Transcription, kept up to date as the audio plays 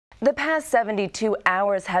The past 72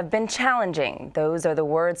 hours have been challenging. Those are the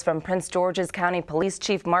words from Prince George's County Police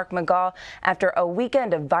Chief Mark McGaugh after a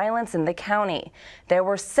weekend of violence in the county. There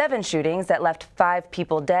were 7 shootings that left 5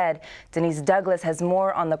 people dead. Denise Douglas has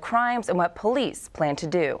more on the crimes and what police plan to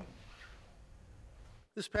do.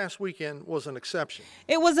 This past weekend was an exception.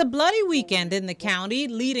 It was a bloody weekend in the county,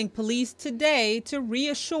 leading police today to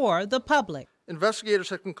reassure the public. Investigators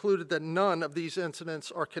have concluded that none of these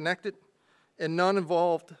incidents are connected and none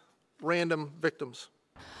involved random victims.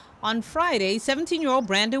 On Friday, 17-year-old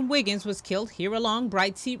Brandon Wiggins was killed here along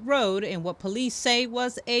Bright Seat Road in what police say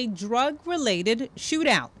was a drug-related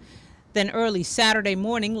shootout. Then early Saturday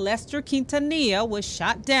morning, Lester Quintanilla was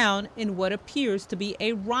shot down in what appears to be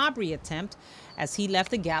a robbery attempt as he left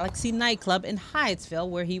the Galaxy nightclub in Hyattsville,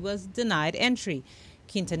 where he was denied entry.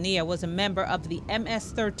 Quintanilla was a member of the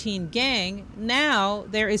MS-13 gang. Now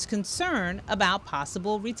there is concern about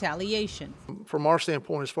possible retaliation. From our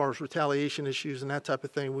standpoint, as far as retaliation issues and that type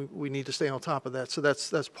of thing, we need to stay on top of that. So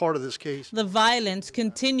that's part of this case. The violence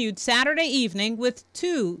continued Saturday evening with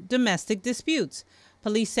 2 domestic disputes.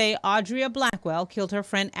 Police say Audria Blackwell killed her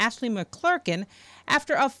friend Ashley McClurkin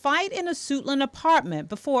after a fight in a Suitland apartment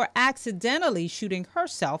before accidentally shooting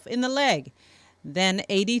herself in the leg. Then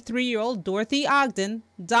 83-year-old Dorothy Ogden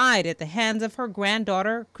died at the hands of her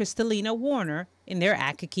granddaughter, Kristalina Warner, in their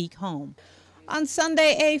Accokeek home. On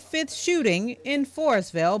Sunday, a 5th shooting in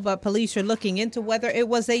Forestville, but police are looking into whether it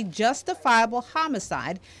was a justifiable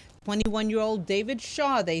homicide. 21-year-old David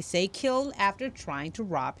Shaw, they say, killed after trying to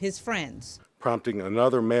rob his friends, prompting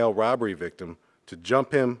another male robbery victim to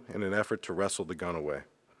jump him in an effort to wrestle the gun away.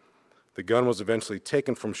 The gun was eventually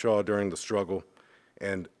taken from Shaw during the struggle,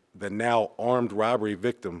 and the now armed robbery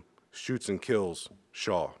victim shoots and kills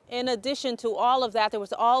Shaw. In addition to all of that, there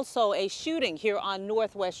was also a shooting here on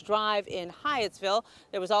Northwest Drive in Hyattsville.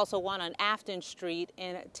 There was also one on Afton Street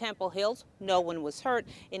in Temple Hills. No one was hurt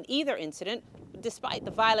in either incident. Despite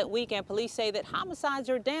the violent weekend, police say that homicides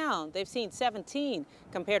are down. They've seen 17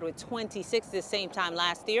 compared with 26 this same time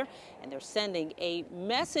last year. And they're sending a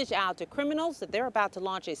message out to criminals that they're about to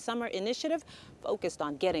launch a summer initiative focused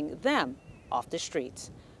on getting them off the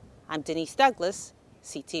streets. I'm Denise Douglas,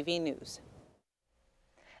 CTV News.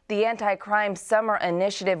 The Anti-Crime Summer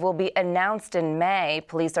Initiative will be announced in May.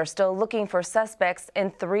 Police are still looking for suspects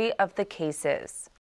in 3 of the cases.